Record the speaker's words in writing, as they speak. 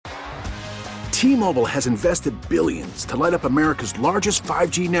T-Mobile has invested billions to light up America's largest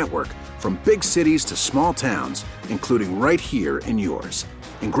 5G network, from big cities to small towns, including right here in yours.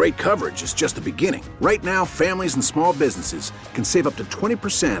 And great coverage is just the beginning. Right now, families and small businesses can save up to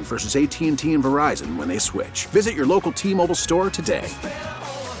 20% versus AT&T and Verizon when they switch. Visit your local T-Mobile store today.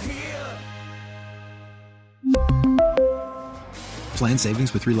 Plan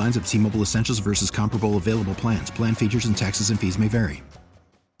savings with 3 lines of T-Mobile Essentials versus comparable available plans. Plan features and taxes and fees may vary.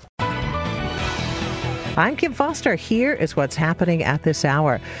 I'm Kim Foster. Here is what's happening at this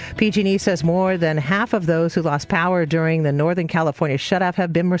hour. PG&E says more than half of those who lost power during the Northern California shutoff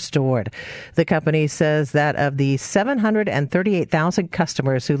have been restored. The company says that of the 738,000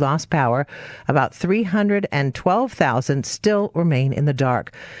 customers who lost power, about 312,000 still remain in the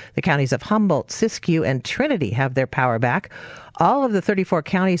dark. The counties of Humboldt, Siskiyou, and Trinity have their power back. All of the 34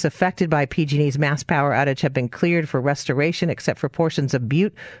 counties affected by PG&E's mass power outage have been cleared for restoration, except for portions of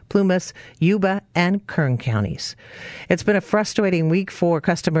Butte, Plumas, Yuba, and Kern counties. It's been a frustrating week for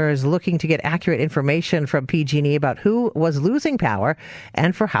customers looking to get accurate information from PG&E about who was losing power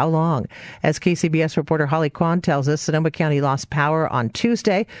and for how long. As KCBS reporter Holly Kwan tells us, Sonoma County lost power on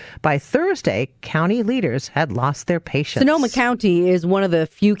Tuesday. By Thursday, county leaders had lost their patience. Sonoma County is one of the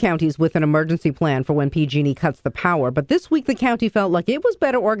few counties with an emergency plan for when PG&E cuts the power. But this week, the county felt like it was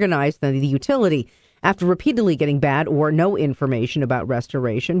better organized than the utility. After repeatedly getting bad or no information about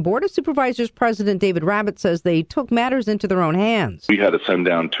restoration, Board of Supervisors President David Rabbitt says they took matters into their own hands. We had to send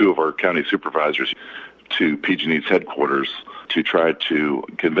down 2 of our county supervisors to PG&E's headquarters to try to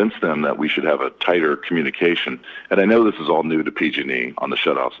convince them that we should have a tighter communication. And I know this is all new to PG&E on the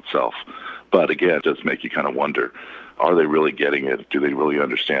shutoffs itself, but again, it does make you kind of wonder, are they really getting it? Do they really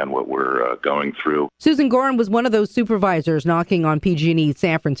understand what we're going through? Susan Gorin was one of those supervisors knocking on PG&E's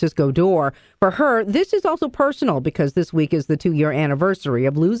San Francisco door. For her, this is also personal because this week is the 2-year anniversary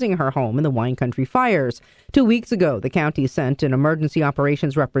of losing her home in the Wine Country fires. 2 weeks ago, the county sent an emergency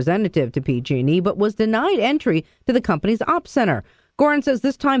operations representative to PG&E, but was denied entry to the company's ops center. Gorin says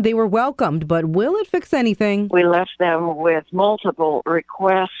this time they were welcomed, but will it fix anything? We left them with multiple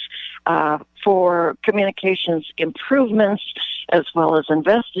requests for communications improvements, as well as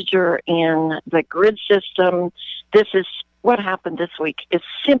investiture in the grid system. What happened this week is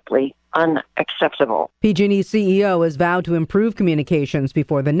simply unacceptable. PG&E's CEO has vowed to improve communications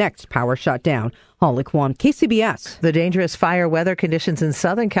before the next power shutdown. Holly Kwan, KCBS. The dangerous fire weather conditions in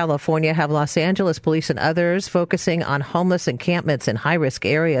Southern California have Los Angeles police and others focusing on homeless encampments in high-risk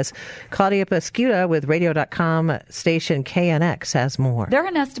areas. Claudia Pescuda with Radio.com station KNX has more. There are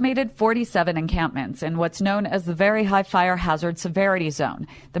an estimated 47 encampments in what's known as the Very High Fire Hazard Severity Zone.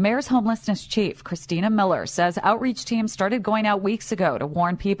 The mayor's homelessness chief, Christina Miller, says outreach teams started going out weeks ago to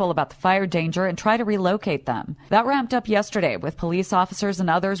warn people about the fire danger and try to relocate them. That ramped up yesterday with police officers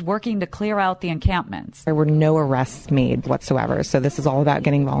and others working to clear out the encampments. There were no arrests made whatsoever, so this is all about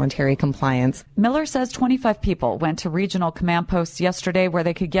getting voluntary compliance. Miller says 25 people went to regional command posts yesterday where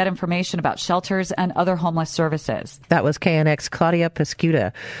they could get information about shelters and other homeless services. That was KNX Claudia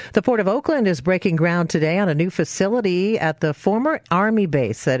Pescuda. The Port of Oakland is breaking ground today on a new facility at the former Army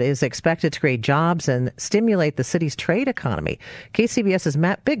base that is expected to create jobs and stimulate the city's trade economy. KCBS's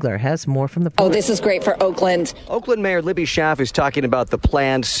Matt Bigler has more from the port. Oh, this is great for Oakland. Oakland Mayor Libby Schaaf is talking about the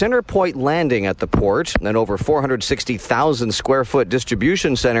planned Centerpoint Landing at the port, an over 460,000 square foot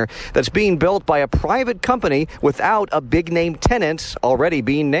distribution center that's being built by a private company without a big name tenant already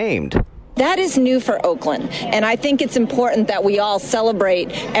being named. That is new for Oakland, and I think it's important that we all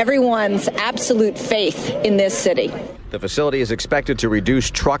celebrate everyone's absolute faith in this city. The facility is expected to reduce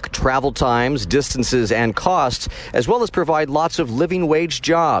truck travel times, distances, and costs, as well as provide lots of living wage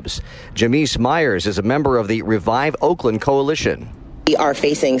jobs. Jamise Myers is a member of the Revive Oakland Coalition. We are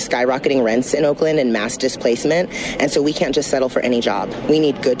facing skyrocketing rents in Oakland and mass displacement, and so we can't just settle for any job. We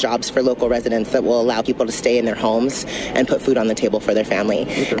need good jobs for local residents that will allow people to stay in their homes and put food on the table for their family.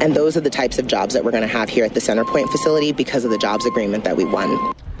 Okay. And those are the types of jobs that we're going to have here at the Centerpoint facility because of the jobs agreement that we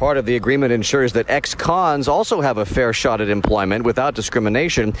won. Part of the agreement ensures that ex-cons also have a fair shot at employment without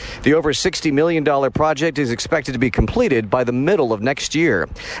discrimination. The over $60 million project is expected to be completed by the middle of next year.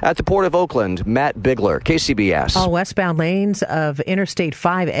 At the Port of Oakland, Matt Bigler, KCBS. All westbound lanes of Interstate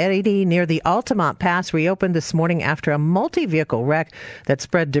 580 near the Altamont Pass reopened this morning after a multi-vehicle wreck that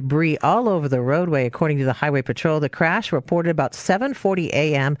spread debris all over the roadway. According to the Highway Patrol, the crash reported about 7:40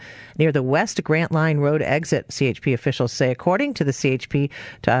 a.m. near the West Grant Line Road exit, CHP officials say. According to the CHP,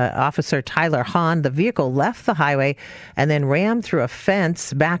 Officer Tyler Hahn, the vehicle left the highway and then rammed through a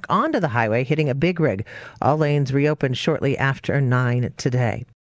fence back onto the highway, hitting a big rig. All lanes reopened shortly after 9 today.